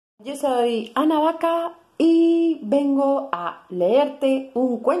Yo soy Ana Vaca y vengo a leerte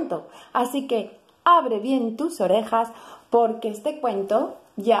un cuento, así que abre bien tus orejas porque este cuento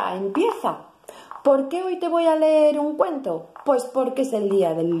ya empieza. ¿Por qué hoy te voy a leer un cuento? Pues porque es el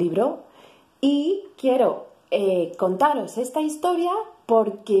Día del Libro y quiero contaros esta historia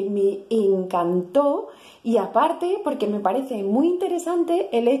porque me encantó y aparte porque me parece muy interesante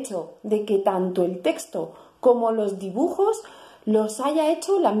el hecho de que tanto el texto como los dibujos los haya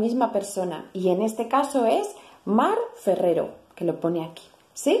hecho la misma persona y en este caso es Mar Ferrero, que lo pone aquí,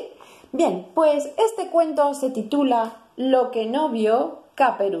 ¿sí? Bien, pues este cuento se titula Lo que no vio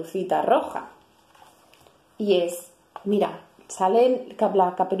Caperucita Roja y es, mira, sale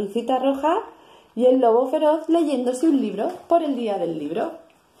la Caperucita Roja y el lobo feroz leyéndose un libro por el Día del Libro.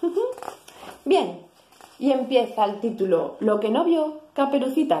 Bien, y empieza el título Lo que no vio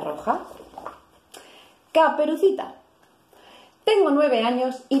Caperucita Roja. Caperucita. Tengo 9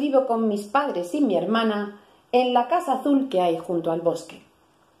 años y vivo con mis padres y mi hermana en la casa azul que hay junto al bosque.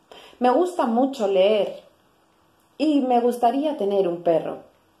 Me gusta mucho leer y me gustaría tener un perro.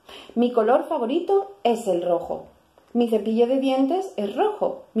 Mi color favorito es el rojo. Mi cepillo de dientes es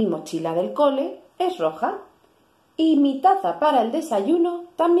rojo, mi mochila del cole es roja y mi taza para el desayuno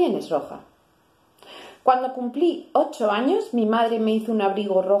también es roja. Cuando cumplí 8 años, mi madre me hizo un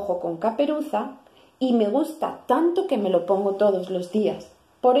abrigo rojo con caperuza y me gusta tanto que me lo pongo todos los días.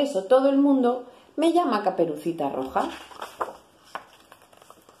 Por eso todo el mundo me llama Caperucita Roja.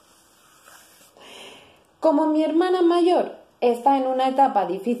 Como mi hermana mayor está en una etapa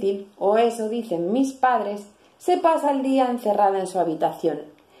difícil, o eso dicen mis padres, se pasa el día encerrada en su habitación,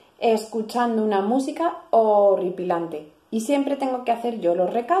 escuchando una música horripilante. Y siempre tengo que hacer yo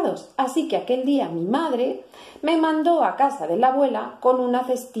los recados. Así que aquel día mi madre me mandó a casa de la abuela con una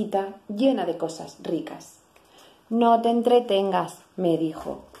cestita llena de cosas ricas. No te entretengas, me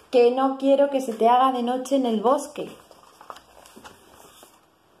dijo, que no quiero que se te haga de noche en el bosque.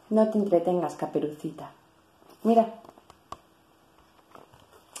 No te entretengas, Caperucita. Mira.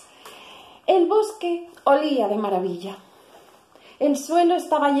 El bosque olía de maravilla. El suelo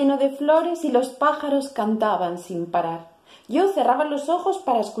estaba lleno de flores y los pájaros cantaban sin parar. Yo cerraba los ojos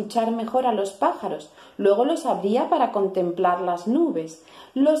para escuchar mejor a los pájaros, luego los abría para contemplar las nubes,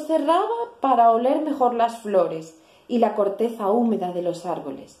 los cerraba para oler mejor las flores y la corteza húmeda de los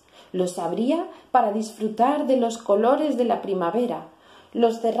árboles, los abría para disfrutar de los colores de la primavera,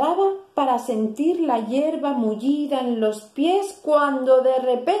 los cerraba para sentir la hierba mullida en los pies cuando de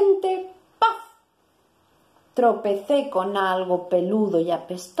repente ¡paf! Tropecé con algo peludo y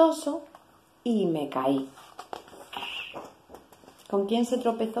apestoso y me caí. ¿Con quién se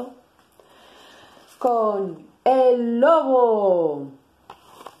tropezó? ¡Con el lobo!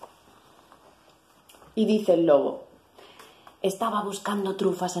 Y dice el lobo, estaba buscando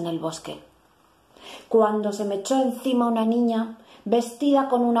trufas en el bosque, cuando se me echó encima una niña vestida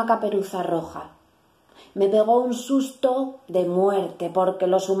con una caperuza roja. Me pegó un susto de muerte porque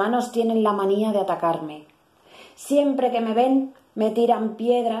los humanos tienen la manía de atacarme. Siempre que me ven, me tiran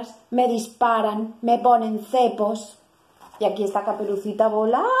piedras, me disparan, me ponen cepos. Y aquí está Caperucita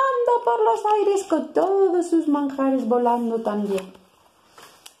volando por los aires con todos sus manjares volando también.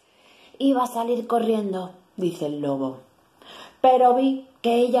 Iba a salir corriendo, dice el lobo, pero vi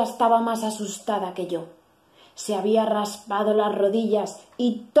que ella estaba más asustada que yo. Se había raspado las rodillas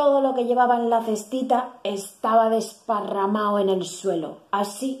y todo lo que llevaba en la cestita estaba desparramado en el suelo,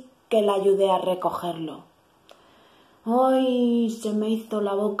 así que la ayudé a recogerlo. ¡Ay! Se me hizo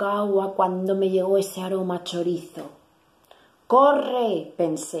la boca agua cuando me llegó ese aroma a chorizo. ¡Corre!,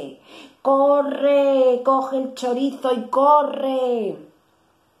 pensé. ¡Corre! ¡Coge el chorizo y corre!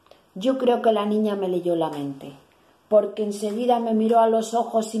 Yo creo que la niña me leyó la mente, porque enseguida me miró a los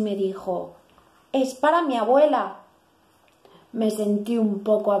ojos y me dijo, «Es para mi abuela». Me sentí un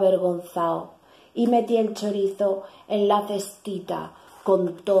poco avergonzado y metí el chorizo en la cestita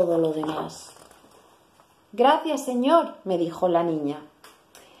con todo lo demás. «Gracias, señor», me dijo la niña.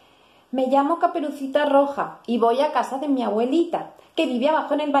 «Me llamo Caperucita Roja y voy a casa de mi abuelita, que vive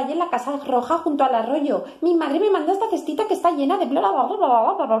abajo en el valle en la casa roja junto al arroyo. Mi madre me mandó esta cestita que está llena de bla bla bla bla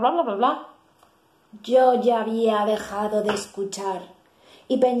bla bla bla bla bla bla». Yo ya había dejado de escuchar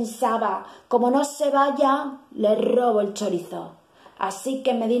y pensaba, como no se vaya, le robo el chorizo. Así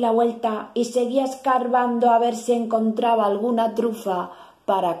que me di la vuelta y seguía escarbando a ver si encontraba alguna trufa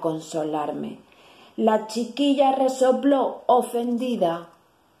para consolarme. La chiquilla resopló ofendida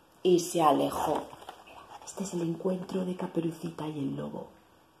y se alejó. Este es el encuentro de Caperucita y el lobo.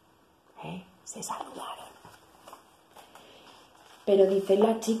 Se saludaron. Pero dice,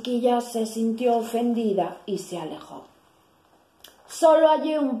 la chiquilla se sintió ofendida y se alejó. Solo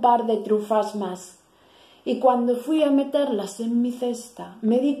hallé un par de trufas más. Y cuando fui a meterlas en mi cesta,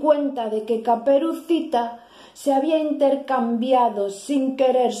 me di cuenta de que Caperucita se había intercambiado sin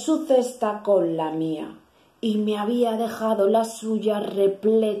querer su cesta con la mía y me había dejado la suya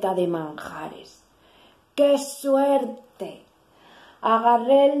repleta de manjares. ¡Qué suerte!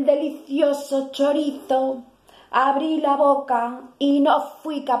 Agarré el delicioso chorizo, abrí la boca y no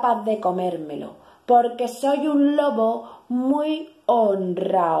fui capaz de comérmelo, porque soy un lobo muy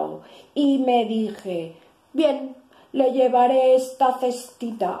honrado, y me dije: bien, le llevaré esta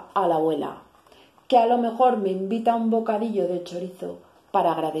cestita a la abuela, que a lo mejor me invita un bocadillo de chorizo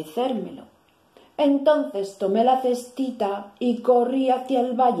para agradecérmelo. Entonces tomé la cestita y corrí hacia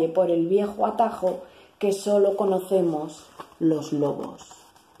el valle por el viejo atajo que solo conocemos los lobos.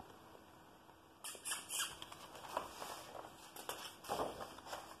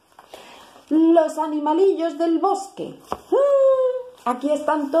 Los animalillos del bosque. Aquí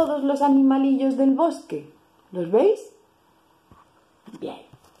están todos los animalillos del bosque. ¿Los veis? Bien.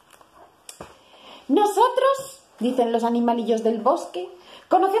 Nosotros, dicen los animalillos del bosque,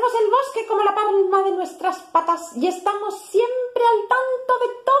 conocemos el bosque como la palma de nuestras patas y estamos siempre al tanto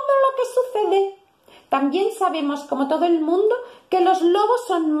de todo lo que sucede. También sabemos, como todo el mundo, que los lobos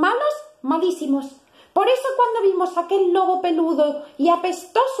son malos, malísimos. Por eso cuando vimos a aquel lobo peludo y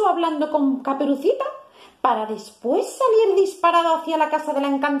apestoso hablando con Caperucita, para después salir disparado hacia la casa de la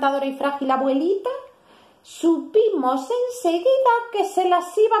encantadora y frágil abuelita, supimos enseguida que se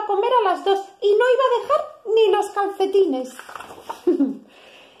las iba a comer a las dos y no iba a dejar ni los calcetines.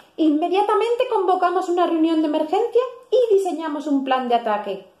 Inmediatamente convocamos una reunión de emergencia y diseñamos un plan de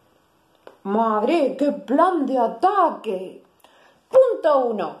ataque. ¡Madre, qué plan de ataque! Punto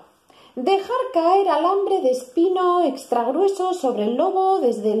 1. Dejar caer alambre de espino extra grueso sobre el lobo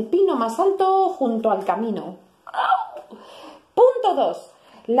desde el pino más alto junto al camino. Punto 2.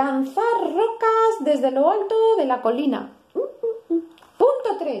 Lanzar rocas desde lo alto de la colina.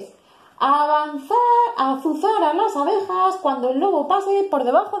 Punto 3. Avanzar, azuzar a las abejas cuando el lobo pase por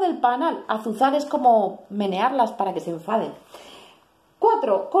debajo del panal. Azuzar es como menearlas para que se enfaden.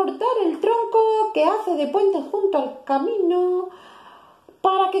 4. Cortar el tronco que hace de puente junto al camino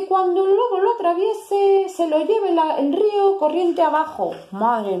para que cuando el lobo lo atraviese se lo lleve el río corriente abajo.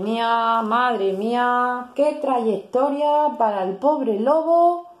 Madre mía, qué trayectoria para el pobre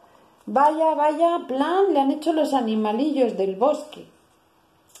lobo. Vaya plan le han hecho los animalillos del bosque.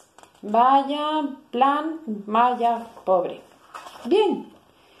 Vaya plan, vaya pobre. Bien,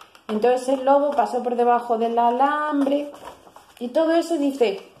 entonces el lobo pasó por debajo del alambre y todo eso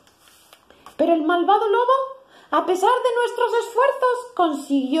dice: pero el malvado lobo, a pesar de nuestros esfuerzos,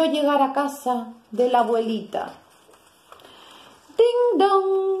 consiguió llegar a casa de la abuelita. ¡Ding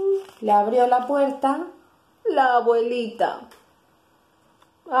dong! Le abrió la puerta la abuelita.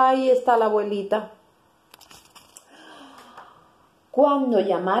 Ahí está la abuelita. Cuando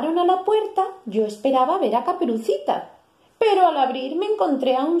llamaron a la puerta, yo esperaba ver a Caperucita, pero al abrir me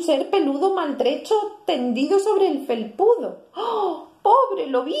encontré a un ser peludo maltrecho tendido sobre el felpudo. ¡Oh! ¡Pobre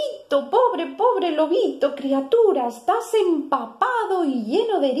lobito! ¡Pobre lobito! Criatura, estás empapado y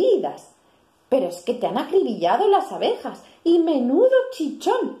lleno de heridas. Pero es que te han acribillado las abejas y menudo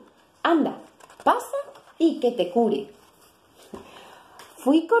chichón. Anda, pasa y que te cure.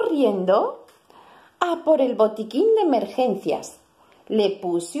 Fui corriendo a por el botiquín de emergencias. Le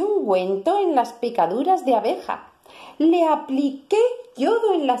puse ungüento en las picaduras de abeja. Le apliqué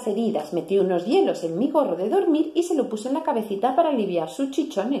yodo en las heridas, metí unos hielos en mi gorro de dormir y se lo puse en la cabecita para aliviar sus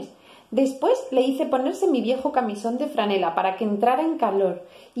chichones. Después le hice ponerse mi viejo camisón de franela para que entrara en calor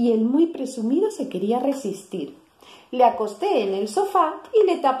y el muy presumido se quería resistir. Le acosté en el sofá y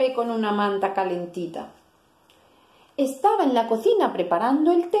le tapé con una manta calentita. Estaba en la cocina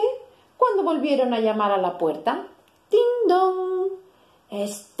preparando el té cuando volvieron a llamar a la puerta. ¡Ding dong!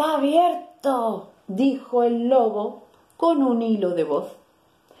 «Está abierto», dijo el lobo con un hilo de voz.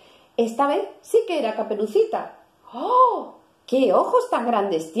 Esta vez sí que era Caperucita. «¡Oh! ¡Qué ojos tan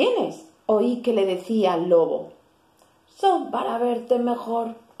grandes tienes!», oí que le decía al lobo. «Son para verte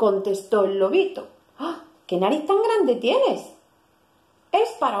mejor», contestó el lobito. «¡Ah! ¿Qué nariz tan grande tienes?». «Es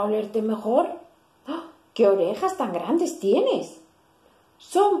para olerte mejor». «¡Ah! ¿Qué orejas tan grandes tienes?».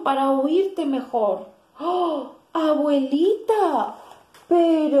 «Son para oírte mejor». «¡Oh! Abuelita,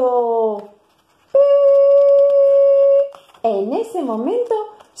 pero...». En ese momento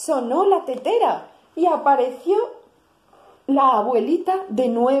sonó la tetera y apareció la abuelita de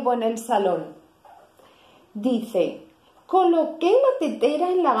nuevo en el salón. Dice: «Coloqué la tetera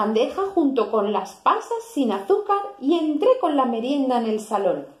en la bandeja junto con las pasas sin azúcar y entré con la merienda en el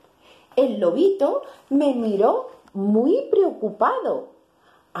salón. El lobito me miró muy preocupado.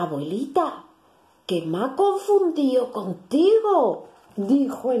 Abuelita, que me ha confundido contigo,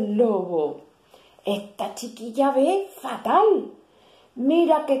 dijo el lobo. Esta chiquilla ve fatal.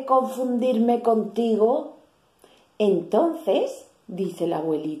 Mira que confundirme contigo. Entonces, dice la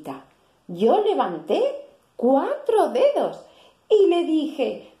abuelita, yo levanté 4 dedos y le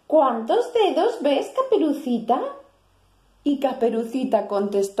dije, ¿cuántos dedos ves, Caperucita? Y Caperucita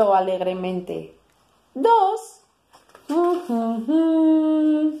contestó alegremente, 2.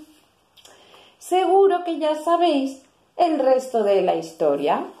 Seguro que ya sabéis el resto de la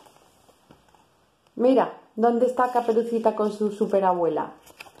historia. Mira, ¿dónde está Caperucita con su superabuela?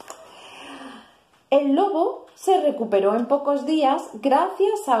 El lobo se recuperó en pocos días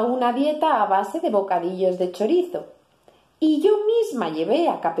gracias a una dieta a base de bocadillos de chorizo. Y yo misma llevé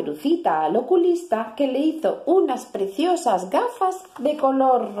a Caperucita al oculista, que le hizo unas preciosas gafas de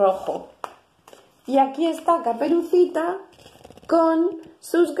color rojo. Y aquí está Caperucita con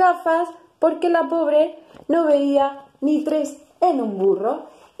sus gafas, porque la pobre no veía ni 3 en un burro.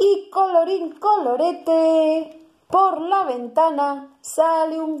 Y colorín colorete, por la ventana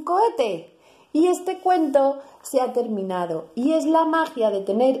sale un cohete. Y este cuento se ha terminado. Y es la magia de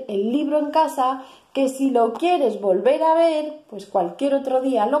tener el libro en casa, que si lo quieres volver a ver, pues cualquier otro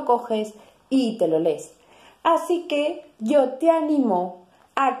día lo coges y te lo lees. Así que yo te animo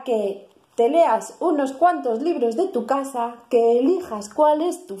a que te leas unos cuantos libros de tu casa, que elijas cuál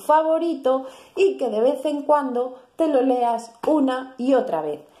es tu favorito y que de vez en cuando te lo leas una y otra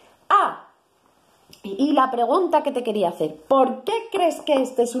vez. Ah, y la pregunta que te quería hacer, ¿por qué crees que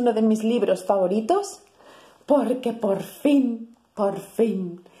este es uno de mis libros favoritos? Porque por fin,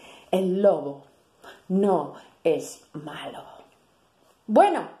 el lobo no es malo.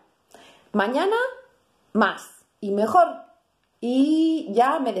 Bueno, mañana más y mejor. Y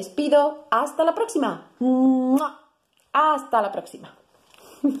ya me despido. Hasta la próxima. ¡Mua! Hasta la próxima.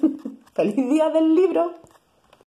 ¡Feliz día del libro!